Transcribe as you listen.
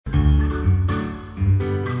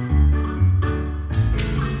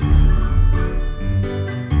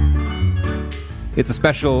It's a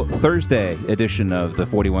special Thursday edition of the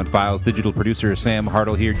 41 Files. Digital producer Sam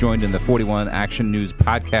Hartle here, joined in the 41 Action News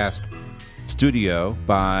podcast studio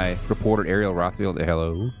by reporter Ariel Rothfield.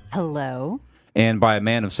 Hello. Hello. And by a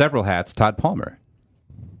man of several hats, Todd Palmer.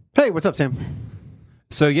 Hey, what's up, Sam?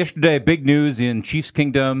 So yesterday, big news in Chiefs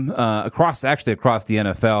Kingdom, across the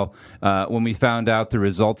NFL, when we found out the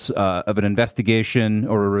results of an investigation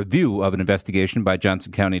or a review of an investigation by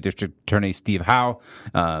Johnson County District Attorney Steve Howe.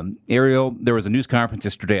 Ariel, there was a news conference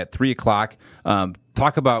yesterday at 3 o'clock.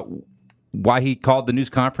 Talk about why he called the news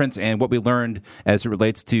conference and what we learned as it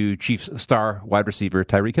relates to Chiefs star wide receiver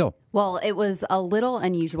Tyreek Hill. Well, it was a little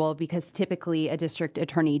unusual because typically a district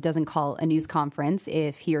attorney doesn't call a news conference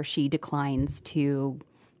if he or she declines to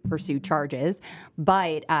pursue charges.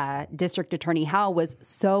 But District Attorney Howe was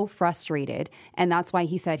so frustrated, and that's why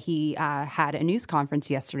he said he had a news conference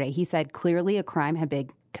yesterday. He said clearly a crime had been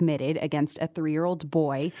committed against a 3-year-old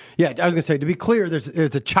boy. Yeah, I was going to say, to be clear, there's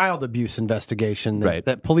a child abuse investigation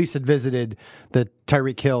that police had visited the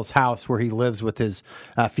Tyreek Hill's house where he lives with his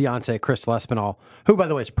fiancée, Chris Lespinall, who, by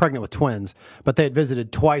the way, is pregnant with twins, but they had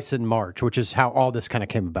visited twice in March, which is how all this kind of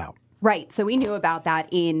came about. Right. So we knew about that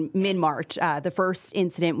in mid-March. The first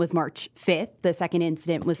incident was March 5th. The second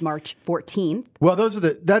incident was March 14th. Well, those are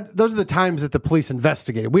the times that the police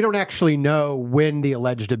investigated. We don't actually know when the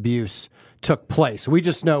alleged abuse took place. We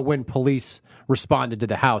just know when police responded to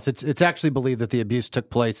the house. It's actually believed that the abuse took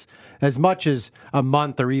place as much as a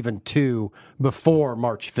month or even two before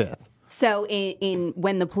March 5th. So in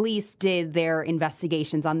when the police did their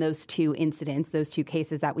investigations on those two incidents, those two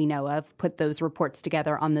cases that we know of, put those reports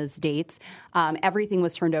together on those dates, everything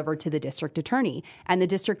was turned over to the district attorney. And the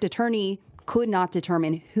district attorney could not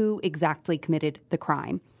determine who exactly committed the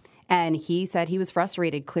crime. And he said he was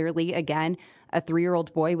frustrated. Clearly, again, a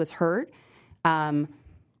 3-year-old boy was hurt.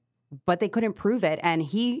 But they couldn't prove it. And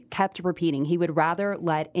he kept repeating he would rather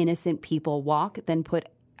let innocent people walk than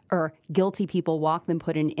guilty people walk than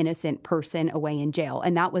put an innocent person away in jail.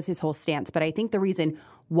 And that was his whole stance. But I think the reason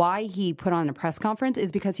why he put on a press conference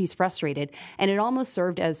is because he's frustrated. And it almost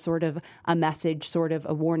served as sort of a message, sort of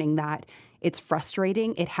a warning that it's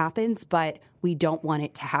frustrating, it happens, but we don't want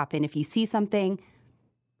it to happen. If you see something,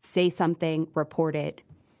 say something, report it.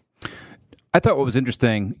 I thought what was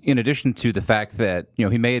interesting, in addition to the fact that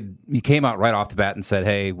he came out right off the bat and said,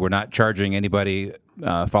 "Hey, we're not charging anybody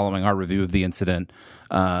following our review of the incident,"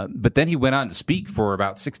 but then he went on to speak for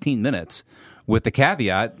about 16 minutes with the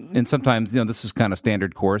caveat, and sometimes this is kind of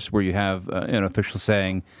standard course where you have an official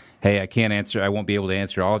saying, "Hey, I won't be able to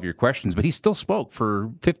answer all of your questions," but he still spoke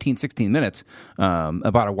for 15, 16 minutes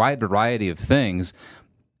about a wide variety of things.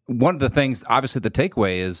 One of the things, obviously, the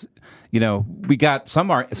takeaway is, we got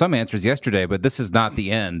some answers yesterday, but this is not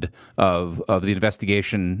the end of the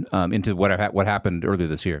investigation into what happened earlier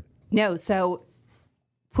this year. No, so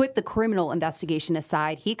put the criminal investigation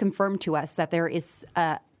aside. He confirmed to us that there is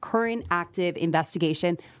a current active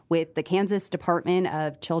investigation with the Kansas Department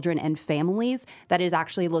of Children and Families that is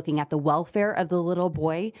actually looking at the welfare of the little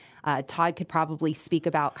boy. Todd could probably speak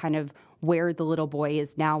about kind of where the little boy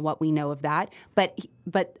is now, what we know of that. But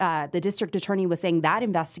the district attorney was saying that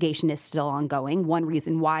investigation is still ongoing. One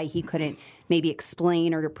reason why he couldn't maybe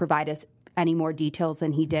explain or provide us any more details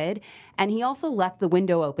than he did. And he also left the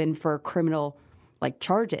window open for criminal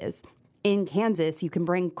charges. In Kansas, you can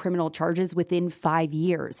bring criminal charges within 5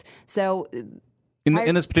 years. So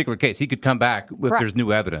in this particular case, he could come back if there's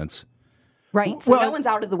new evidence. Right. So no one's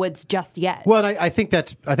out of the woods just yet. Well, I think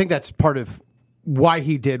that's part of why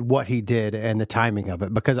he did what he did and the timing of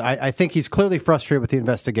it, because I think he's clearly frustrated with the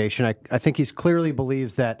investigation. I think he's clearly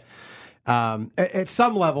believes that at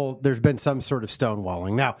some level there's been some sort of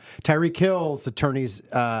stonewalling. Now, Tyreek Hill's attorneys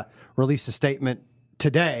released a statement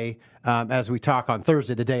today as we talk on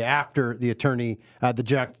Thursday, the day after the attorney,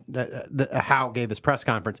 Howe gave his press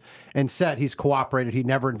conference and said he's cooperated. He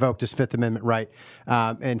never invoked his Fifth Amendment right,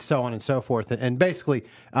 and so on and so forth. And basically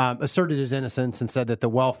asserted his innocence and said that the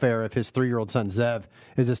welfare of his 3-year-old son, Zev,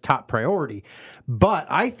 is his top priority. But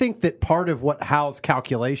I think that part of what Howe's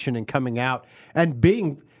calculation and coming out and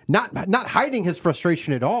being not hiding his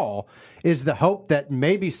frustration at all is the hope that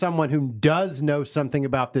maybe someone who does know something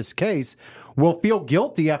about this case will feel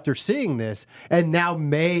guilty after seeing this and now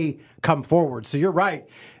may come forward. So you're right.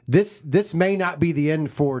 This may not be the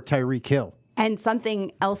end for Tyreek Hill. And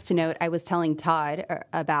something else to note, I was telling Todd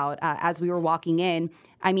about as we were walking in,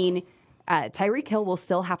 Tyreek Hill will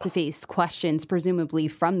still have to face questions, presumably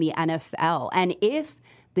from the NFL. And if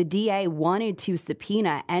the DA wanted to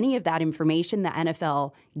subpoena any of that information the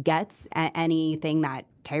NFL gets, anything that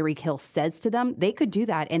Tyreek Hill says to them, they could do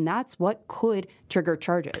that. And that's what could trigger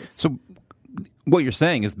charges. So what you're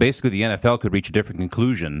saying is basically the NFL could reach a different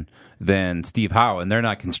conclusion than Steve Howe, and they're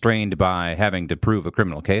not constrained by having to prove a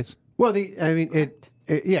criminal case. Well, the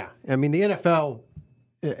NFL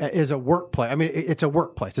is a workplace. I mean, it's a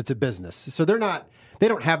workplace. It's a business. So they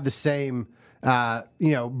don't have the same,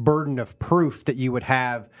 burden of proof that you would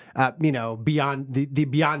have, beyond the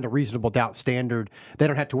beyond a reasonable doubt standard. They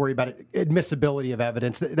don't have to worry about admissibility of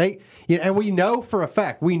evidence. And we know for a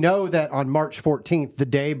fact, that on March 14th, the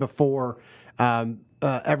day before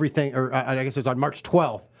everything, or I guess it was on March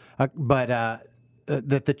 12th,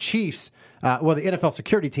 that the Chiefs, the NFL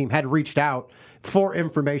security team had reached out for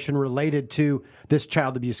information related to this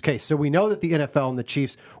child abuse case. So we know that the NFL and the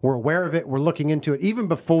Chiefs were aware of it, were looking into it, even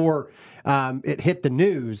before it hit the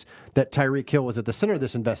news that Tyreek Hill was at the center of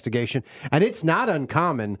this investigation. And it's not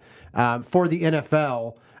uncommon for the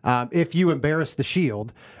NFL, if you embarrass the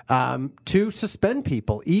shield, to suspend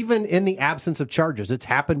people, even in the absence of charges. It's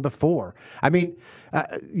happened before. I mean,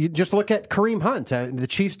 you just look at Kareem Hunt. The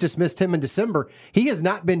Chiefs dismissed him in December. He has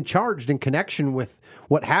not been charged in connection with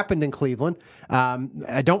what happened in Cleveland.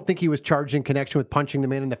 I don't think he was charged in connection with punching the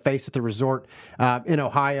man in the face at the resort in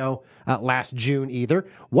Ohio last June either.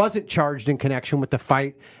 Wasn't charged in connection with the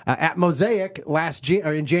fight at Mosaic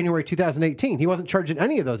in January 2018. He wasn't charged in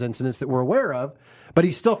any of those incidents that we're aware of, but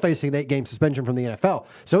he's still facing an 8-game suspension from the NFL.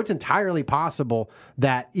 So it's entirely possible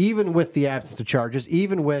that even with the absence of charges,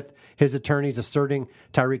 even with his attorneys asserting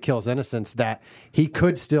Tyreek Hill's innocence, that he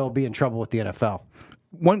could still be in trouble with the NFL.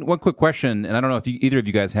 One quick question, and I don't know if either of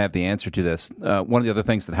you guys have the answer to this. One of the other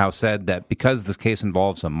things that House said, that because this case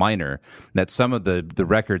involves a minor, that some of the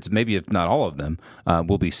records, maybe if not all of them,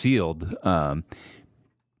 will be sealed.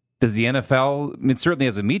 Does the NFL, I mean, certainly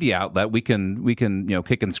as a media outlet, we can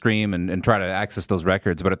kick and scream and try to access those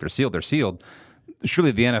records, but if they're sealed, they're sealed.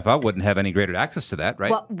 Surely the NFL wouldn't have any greater access to that,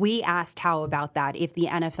 right? Well, we asked Howe about that, if the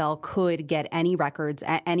NFL could get any records,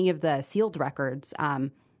 any of the sealed records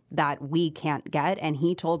that we can't get, and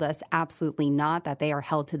he told us absolutely not, that they are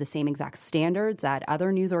held to the same exact standards that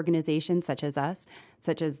other news organizations such as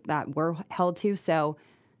that we're held to. So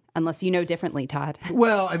unless you know differently, Todd.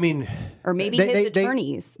 Well, I mean, or maybe his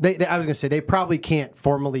attorneys. I was going to say they probably can't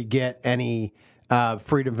formally get any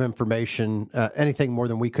freedom of information, anything more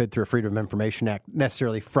than we could through a Freedom of Information Act,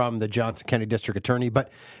 necessarily from the Johnson County District Attorney.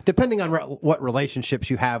 But depending on what relationships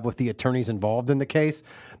you have with the attorneys involved in the case,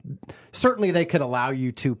 certainly they could allow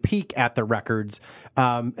you to peek at the records.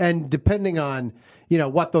 And depending on,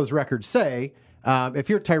 what those records say, if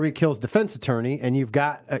you're Tyreek Hill's defense attorney and you've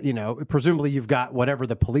got, presumably you've got whatever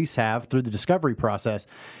the police have through the discovery process,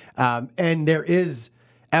 and there is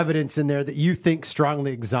evidence in there that you think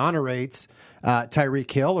strongly exonerates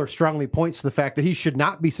Tyreek Hill or strongly points to the fact that he should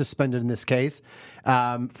not be suspended in this case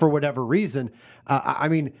for whatever reason. I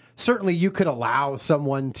mean, certainly you could allow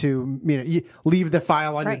someone to, you leave the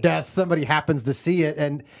file on your desk. Somebody happens to see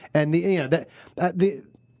it,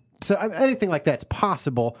 so anything like that's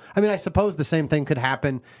possible. I mean, I suppose the same thing could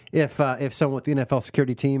happen if someone with the NFL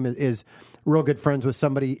security team is real good friends with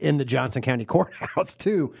somebody in the Johnson County courthouse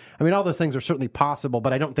too. I mean, all those things are certainly possible,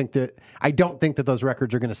 but I don't think that those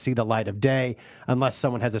records are going to see the light of day unless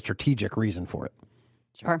someone has a strategic reason for it.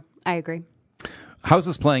 Sure, I agree. How's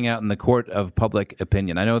this playing out in the court of public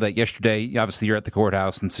opinion? I know that yesterday, obviously, you're at the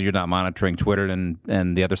courthouse, and so you're not monitoring Twitter, and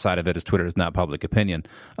the other side of it is Twitter is not public opinion.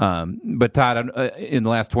 But Todd, in the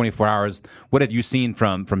last 24 hours, what have you seen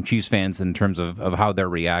from Chiefs fans in terms of how they're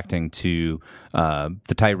reacting to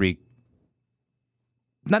Tyreek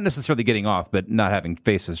not necessarily getting off, but not having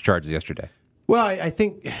faced his charges yesterday? Well, I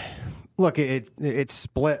think, look, it's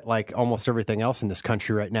split like almost everything else in this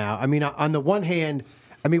country right now. I mean, on the one hand,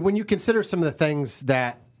 when you consider some of the things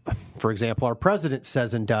that, for example, our president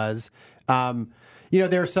says and does,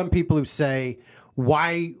 there are some people who say,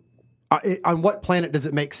 why, on what planet does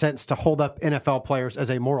it make sense to hold up NFL players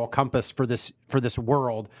as a moral compass for this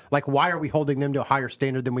world? Like, why are we holding them to a higher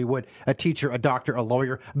standard than we would a teacher, a doctor, a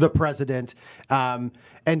lawyer, the president?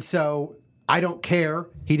 And so I don't care.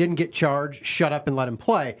 He didn't get charged. Shut up and let him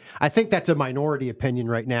play. I think that's a minority opinion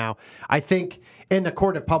right now. I think in the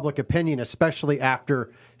court of public opinion, especially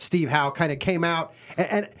after Steve Howe kind of came out.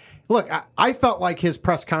 And look, I felt like his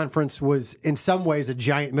press conference was in some ways a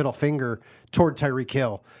giant middle finger toward Tyreek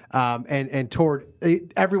Hill and toward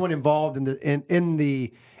everyone involved in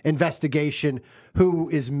the investigation who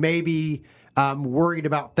is maybe worried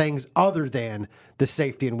about things other than the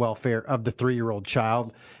safety and welfare of the 3-year-old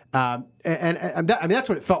child. And that's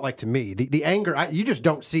what it felt like to me. The anger, you just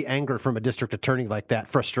don't see anger from a district attorney like that,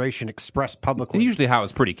 frustration expressed publicly. And usually how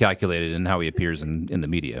it's pretty calculated and how he appears in the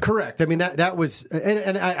media. Correct. I mean, that was,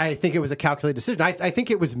 and I think it was a calculated decision. I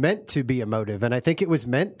think it was meant to be emotive, and I think it was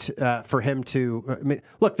meant for him to,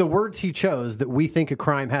 look, the words he chose, that we think a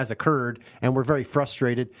crime has occurred, and we're very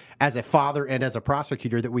frustrated as a father and as a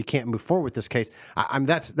prosecutor that we can't move forward with this case.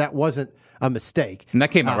 That wasn't a mistake. And that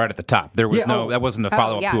came out right at the top. There was that wasn't a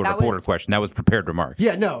follow-up to a reporter question. That was prepared remarks.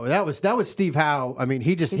 Yeah, no, that was Steve Howe. I mean,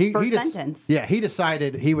 he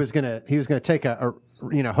decided he was gonna take a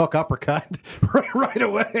hook uppercut right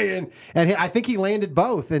away, and I think he landed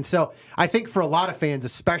both. And so I think for a lot of fans,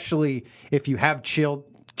 especially if you have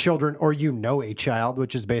children or a child,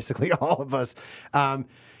 which is basically all of us,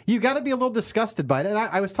 you got to be a little disgusted by it. And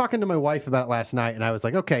I was talking to my wife about it last night, and I was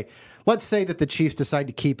like, okay, let's say that the Chiefs decide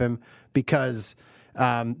to keep him because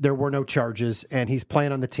there were no charges and he's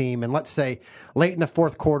playing on the team. And let's say late in the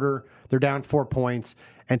fourth quarter, they're down 4 points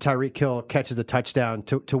and Tyreek Hill catches a touchdown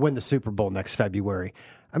to win the Super Bowl next February.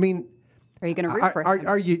 I mean, are you going to root for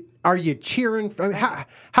him? Are you cheering?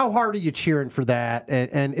 How hard are you cheering for that?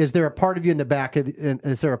 And is there a part of you in the back?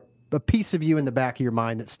 Is there a piece of you in the back of your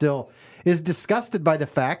mind that still is disgusted by the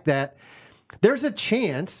fact that there's a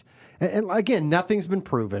chance, and again, nothing's been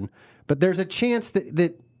proven, but there's a chance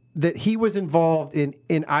that he was involved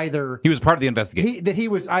in either... He was part of the investigation. That he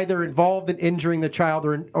was either involved in injuring the child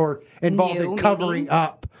or involved in covering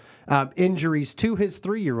up injuries to his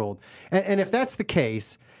 3-year-old. And if that's the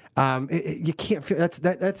case, you can't feel...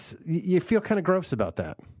 That's you feel kind of gross about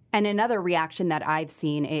that. And another reaction that I've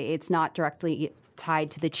seen, it's not directly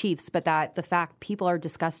tied to the Chiefs, but that the fact people are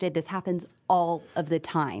disgusted, this happens all of the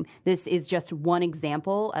time. This is just one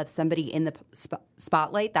example of somebody in the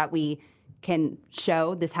spotlight that we can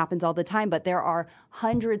show. This happens all the time, but there are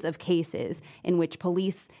hundreds of cases in which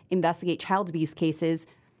police investigate child abuse cases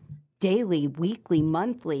daily, weekly,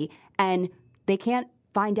 monthly, and they can't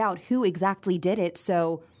find out who exactly did it,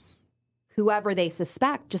 so whoever they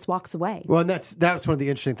suspect just walks away. Well, and that's one of the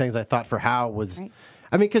interesting things I thought for Howe was... Right.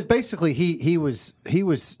 I mean, because basically he was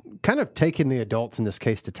kind of taking the adults in this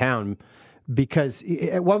case to town, because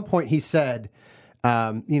at one point he said,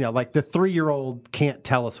 like the 3-year-old can't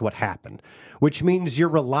tell us what happened, which means you're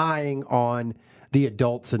relying on the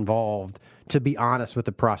adults involved to be honest with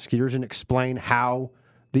the prosecutors and explain how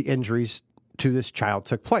the injuries to this child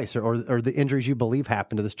took place, or the injuries you believe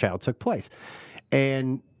happened to this child took place.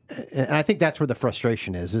 And I think that's where the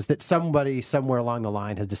frustration is that somebody somewhere along the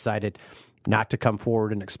line has decided not to come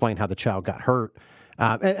forward and explain how the child got hurt.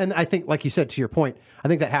 And I think, like you said, to your point, I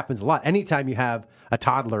think that happens a lot. Anytime you have a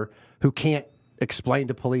toddler who can't explain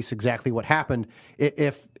to police exactly what happened,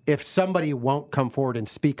 if somebody won't come forward and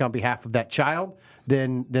speak on behalf of that child,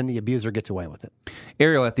 then the abuser gets away with it.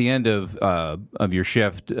 Ariel, at the end of your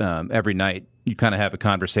shift every night, you kind of have a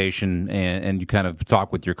conversation and you kind of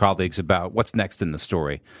talk with your colleagues about what's next in the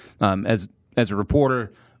story. As a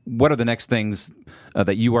reporter, what are the next things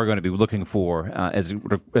that you are going to be looking for as it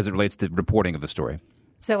relates to reporting of the story?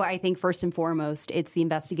 So I think first and foremost, it's the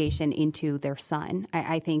investigation into their son.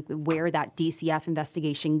 I think where that DCF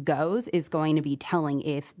investigation goes is going to be telling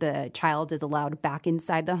if the child is allowed back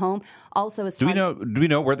inside the home. Also, do we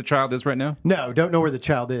know where the child is right now? No, don't know where the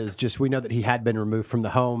child is. Just we know that he had been removed from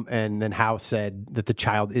the home, and then Howe said that the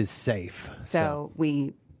child is safe. So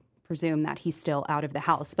we presume that he's still out of the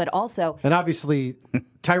house, but also, and obviously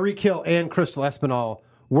Tyreek Hill and Crystal Espinal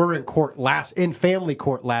were in family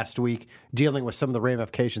court last week dealing with some of the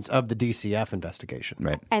ramifications of the DCF investigation.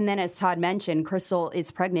 Right. And then, as Todd mentioned, Crystal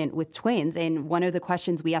is pregnant with twins, and one of the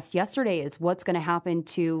questions we asked yesterday is what's going to happen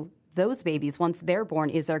to those babies once they're born?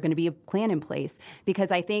 Is there going to be a plan in place?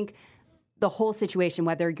 Because I think the whole situation,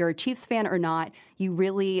 whether you're a Chiefs fan or not, you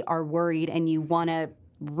really are worried and you want to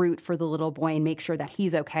root for the little boy and make sure that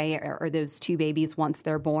he's okay, or those two babies once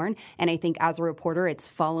they're born. And I think as a reporter, it's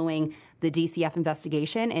following the DCF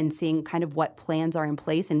investigation and seeing kind of what plans are in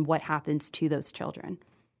place and what happens to those children.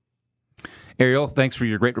 Ariel, thanks for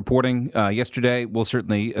your great reporting yesterday. We'll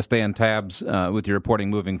certainly stay on tabs with your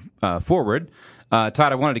reporting moving forward. Todd,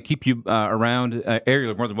 I wanted to keep you around. Ariel,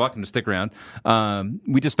 you're more than welcome to stick around.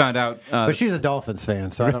 We just found out... but she's a Dolphins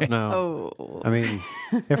fan, so I don't know. I mean,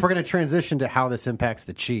 if we're going to transition to how this impacts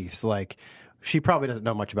the Chiefs, she probably doesn't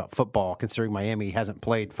know much about football, considering Miami hasn't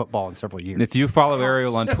played football in several years. If you follow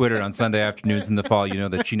Ariel on Twitter on Sunday afternoons in the fall, you know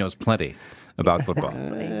that she knows plenty about football.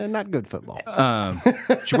 Not good football.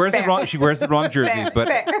 She wears the wrong jersey,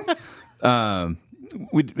 but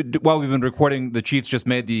while we've been recording, the Chiefs just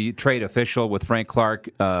made the trade official with Frank Clark,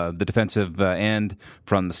 the defensive end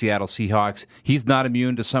from the Seattle Seahawks. He's not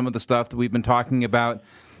immune to some of the stuff that we've been talking about.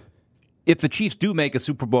 if the Chiefs do make a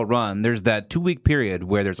Super Bowl run, there's that 2-week period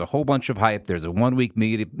where there's a whole bunch of hype. There's a 1-week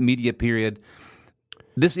media period.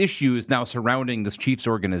 This issue is now surrounding this Chiefs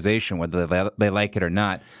organization, whether they like it or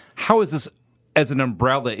not. How is this, as an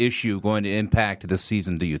umbrella issue, going to impact this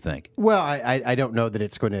season, do you think? Well, I don't know that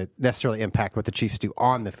it's going to necessarily impact what the Chiefs do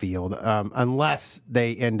on the field, unless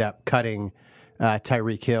they end up cutting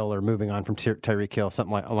Tyreek Hill or moving on from Tyreek Hill,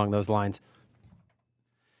 something along those lines.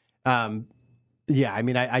 Yeah, I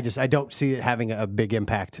mean, I don't see it having a big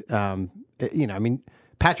impact.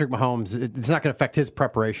 Patrick Mahomes, it's not going to affect his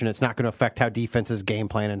preparation. It's not going to affect how defenses game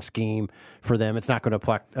plan and scheme for them. It's not going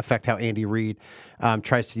to affect how Andy Reid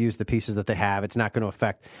tries to use the pieces that they have. It's not going to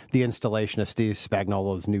affect the installation of Steve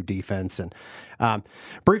Spagnuolo's new defense. And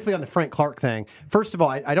briefly on the Frank Clark thing, first of all,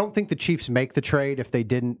 I don't think the Chiefs make the trade if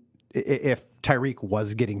Tyreek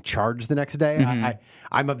was getting charged the next day. Mm-hmm.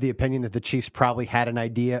 I'm of the opinion that the Chiefs probably had an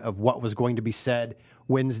idea of what was going to be said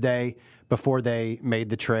Wednesday before they made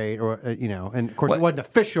the trade, and of course it wasn't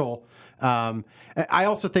official. I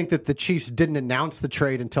also think that the Chiefs didn't announce the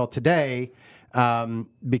trade until today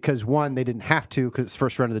because, one, they didn't have to because it's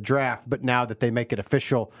first round of the draft, but now that they make it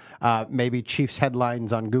official, maybe Chiefs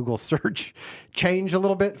headlines on Google search change a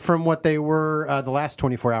little bit from what they were the last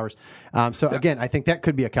 24 hours. Again, I think that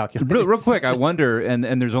could be a calculation. Real quick, I wonder,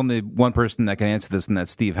 and there's only one person that can answer this, and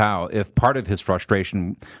that's Steve Howe, if part of his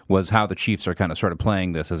frustration was how the Chiefs are kind of sort of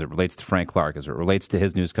playing this as it relates to Frank Clark, as it relates to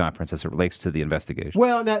his news conference, as it relates to the investigation.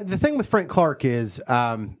 Well, the thing with Frank Clark is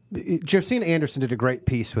Josina Anderson did a great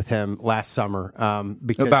piece with him last summer.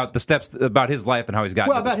 Because, about the steps, about his life and how he's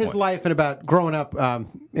gotten to this about his point. life and about growing up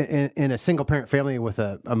in a single-parent family with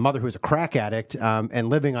a mother who was a crack addict and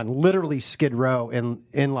living on literally Skid Row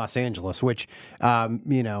in Los Angeles, which,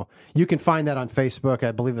 you can find that on Facebook.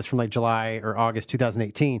 I believe it's from like July or August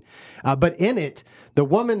 2018. But in it, the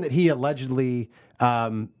woman that he allegedly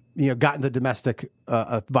got into domestic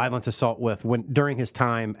violence assault with during his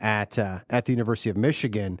time at the University of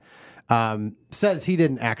Michigan says he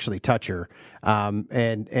didn't actually touch her.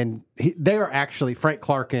 They are actually, Frank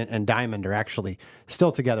Clark and Diamond are actually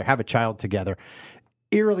still together, have a child together.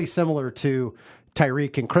 Eerily similar to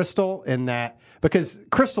Tyreek and Crystal in that, because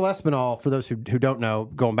Crystal Espinal, for those who don't know,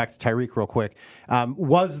 going back to Tyreek real quick,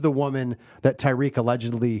 was the woman that Tyreek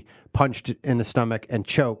allegedly punched in the stomach and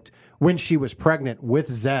choked when she was pregnant with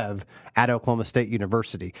Zev at Oklahoma State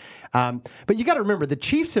University. But you got to remember, the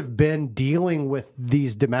Chiefs have been dealing with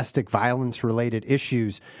these domestic violence-related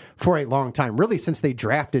issues for a long time, really since they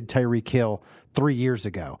drafted Tyreek Hill 3 years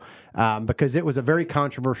ago, because it was a very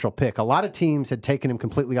controversial pick. A lot of teams had taken him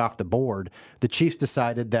completely off the board. The Chiefs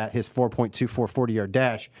decided that his 4.24 40-yard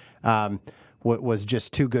dash was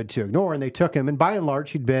just too good to ignore, and they took him. And by and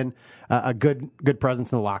large, he'd been a good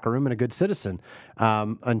presence in the locker room and a good citizen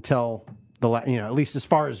until at least as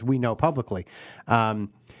far as we know publicly.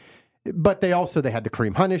 But they had the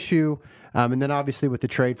Kareem Hunt issue, and then obviously with the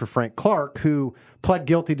trade for Frank Clark, who pled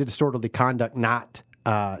guilty to disorderly conduct, not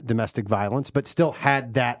domestic violence, but still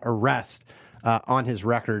had that arrest on his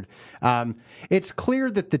record. It's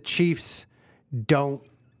clear that the Chiefs don't.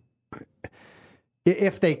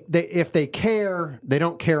 If they care, they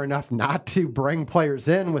don't care enough not to bring players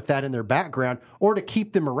in with that in their background or to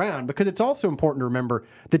keep them around, because it's also important to remember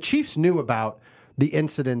the Chiefs knew about the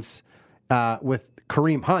incidents with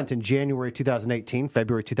Kareem Hunt in January 2018,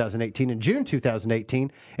 February 2018, and June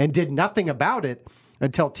 2018, and did nothing about it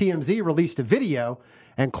until TMZ released a video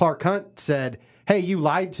and Clark Hunt said, "Hey, you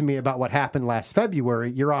lied to me about what happened last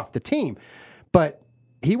February. You're off the team." But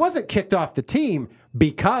he wasn't kicked off the team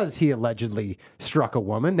because he allegedly struck a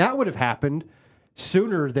woman. That would have happened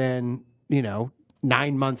sooner than,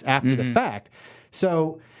 9 months after the fact.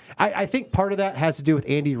 So I think part of that has to do with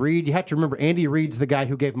Andy Reid. You have to remember, Andy Reid's the guy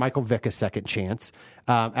who gave Michael Vick a second chance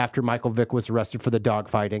after Michael Vick was arrested for the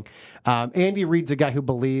dogfighting. Andy Reid's a guy who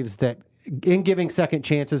believes that in giving second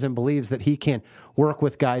chances and believes that he can work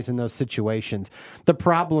with guys in those situations. The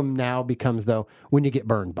problem now becomes, though, when you get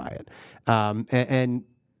burned by it. And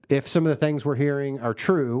if some of the things we're hearing are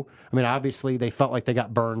true, I mean, obviously they felt like they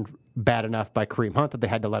got burned bad enough by Kareem Hunt that they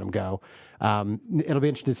had to let him go. It'll be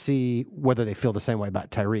interesting to see whether they feel the same way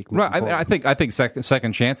about Tyreek. Right. I think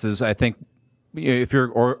second chances. I think if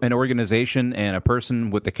you're an organization and a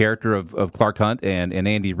person with the character of Clark Hunt and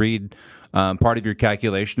Andy Reid, part of your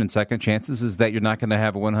calculation in second chances is that you're not going to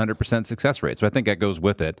have a 100% success rate. So I think that goes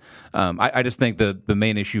with it. I just think the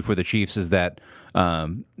main issue for the Chiefs is that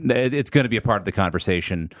it's going to be a part of the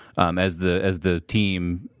conversation as the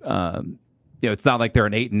team. It's not like they're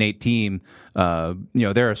an 8-8 team.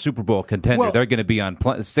 They're a Super Bowl contender. Well, they're going to be on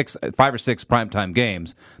 5 or 6 primetime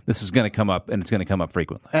games. This is going to come up, and it's going to come up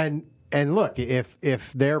frequently. And And look,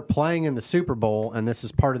 if they're playing in the Super Bowl and this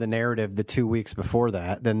is part of the narrative the 2 weeks before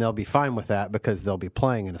that, then they'll be fine with that because they'll be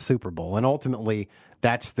playing in a Super Bowl. And ultimately,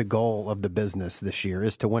 that's the goal of the business this year,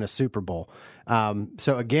 is to win a Super Bowl.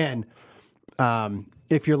 So again,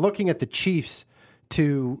 if you're looking at the Chiefs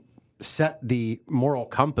to set the moral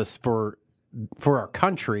compass for our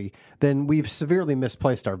country, then we've severely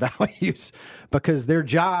misplaced our values, because their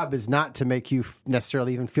job is not to make you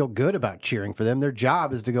necessarily even feel good about cheering for them. Their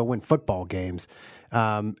job is to go win football games.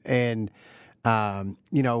 You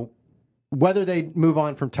know, whether they move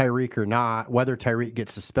on from Tyreek or not, whether Tyreek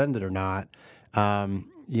gets suspended or not,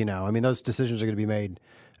 you know, I mean, those decisions are going to be made,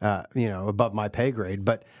 you know, above my pay grade.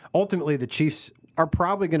 But ultimately, the Chiefs are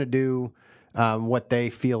probably going to do what they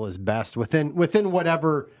feel is best within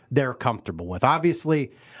whatever they're comfortable with.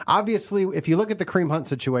 Obviously, if you look at the Kareem Hunt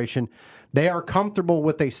situation, they are comfortable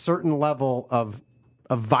with a certain level of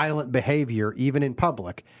violent behavior, even in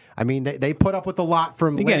public. I mean, they put up with a lot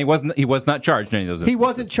from... Again, he was not charged in any of those instances. He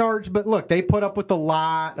wasn't charged, but look, they put up with a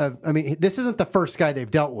lot of... I mean, this isn't the first guy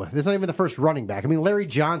they've dealt with. This is not even the first running back. I mean, Larry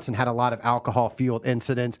Johnson had a lot of alcohol-fueled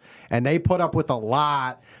incidents, and they put up with a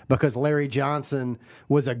lot because Larry Johnson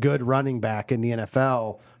was a good running back in the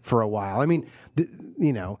NFL for a while. I mean,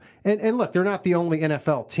 you know, and look, they're not the only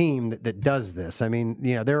NFL team that does this. I mean,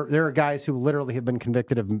 you know, there are guys who literally have been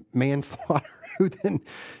convicted of manslaughter who then,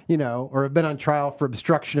 you know, or have been on trial for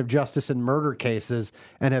obstruction of justice and murder cases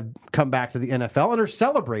and have come back to the NFL and are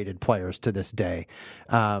celebrated players to this day.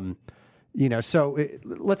 You know, so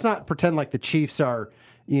let's not pretend like the Chiefs are,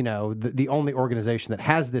 you know, the only organization that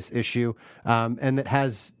has this issue and that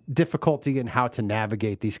has difficulty in how to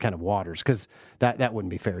navigate these kind of waters, because that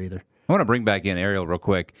wouldn't be fair either. I want to bring back in Ariel real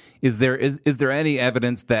quick. Is there any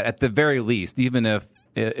evidence that at the very least, even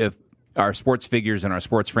if our sports figures and our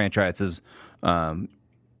sports franchises, you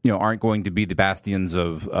know, aren't going to be the bastions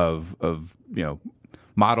of you know,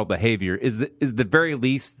 model behavior, is the very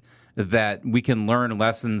least that we can learn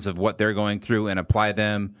lessons of what they're going through and apply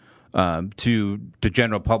them to the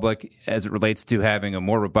general public as it relates to having a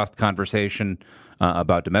more robust conversation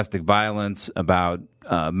about domestic violence, about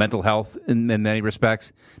mental health in many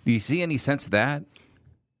respects. Do you see any sense of that?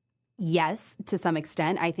 Yes, to some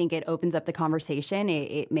extent. I think it opens up the conversation.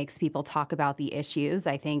 It makes people talk about the issues.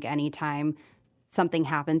 I think anytime something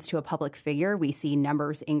happens to a public figure, we see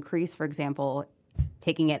numbers increase. For example,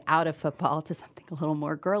 taking it out of football to something a little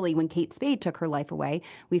more girly, when Kate Spade took her life away,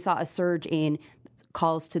 we saw a surge in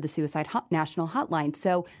calls to the Suicide National Hotline.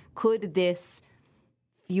 So could this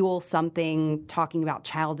fuel something talking about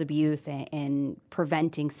child abuse and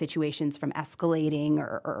preventing situations from escalating,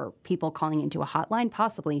 or people calling into a hotline?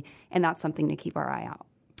 Possibly, and that's something to keep our eye out.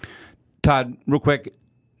 Todd, real quick,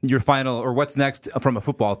 your final, or what's next from a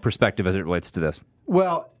football perspective as it relates to this?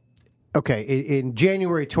 Well, okay, in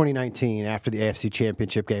January 2019, after the AFC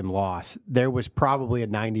Championship game loss, there was probably a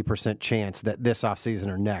 90% chance that this offseason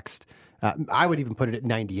or next, I would even put it at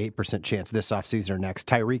 98% chance this offseason or next,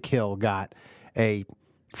 Tyreek Hill got a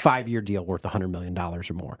 5-year deal worth $100 million or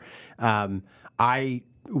more. I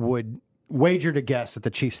would wager to guess that the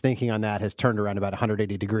Chiefs' thinking on that has turned around about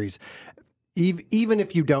 180 degrees. Even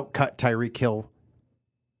if you don't cut Tyreek Hill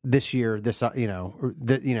this year,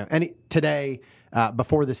 today,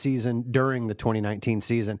 before the season, during the 2019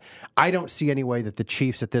 season, I don't see any way that the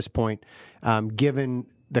Chiefs at this point, given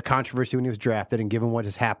the controversy when he was drafted and given what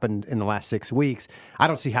has happened in the last 6 weeks, I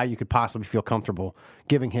don't see how you could possibly feel comfortable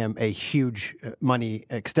giving him a huge money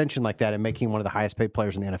extension like that and making him one of the highest paid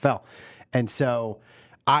players in the NFL. And so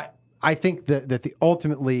I think that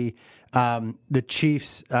ultimately the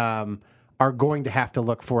Chiefs are going to have to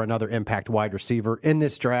look for another impact wide receiver in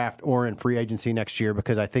this draft or in free agency next year,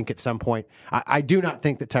 because I think at some point, I do not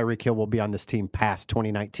think that Tyreek Hill will be on this team past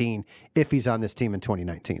 2019, if he's on this team in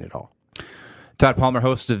 2019 at all. Todd Palmer,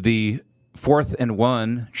 host of the 4th and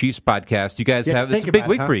 1 Chiefs podcast. You guys it's a big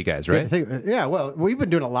week for you guys, right? Yeah, well, we've been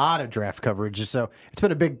doing a lot of draft coverage, so it's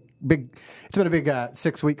been a big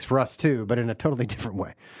 6 weeks for us too, but in a totally different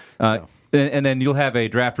way. And then you'll have a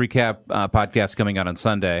draft recap podcast coming out on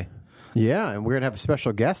Sunday. Yeah, and we're going to have a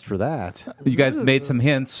special guest for that. You guys made some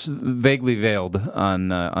hints, vaguely veiled, on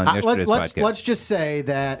yesterday's podcast. Let's just say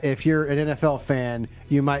that if you're an NFL fan,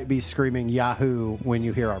 you might be screaming Yahoo when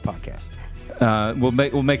you hear our podcast.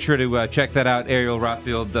 We'll make sure to check that out. Ariel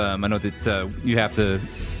Rothfield, I know that you have to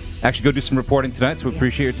actually go do some reporting tonight, so we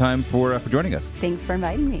appreciate your time for joining us. Thanks for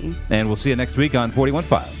inviting me. And we'll see you next week on 41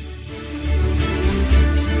 Files.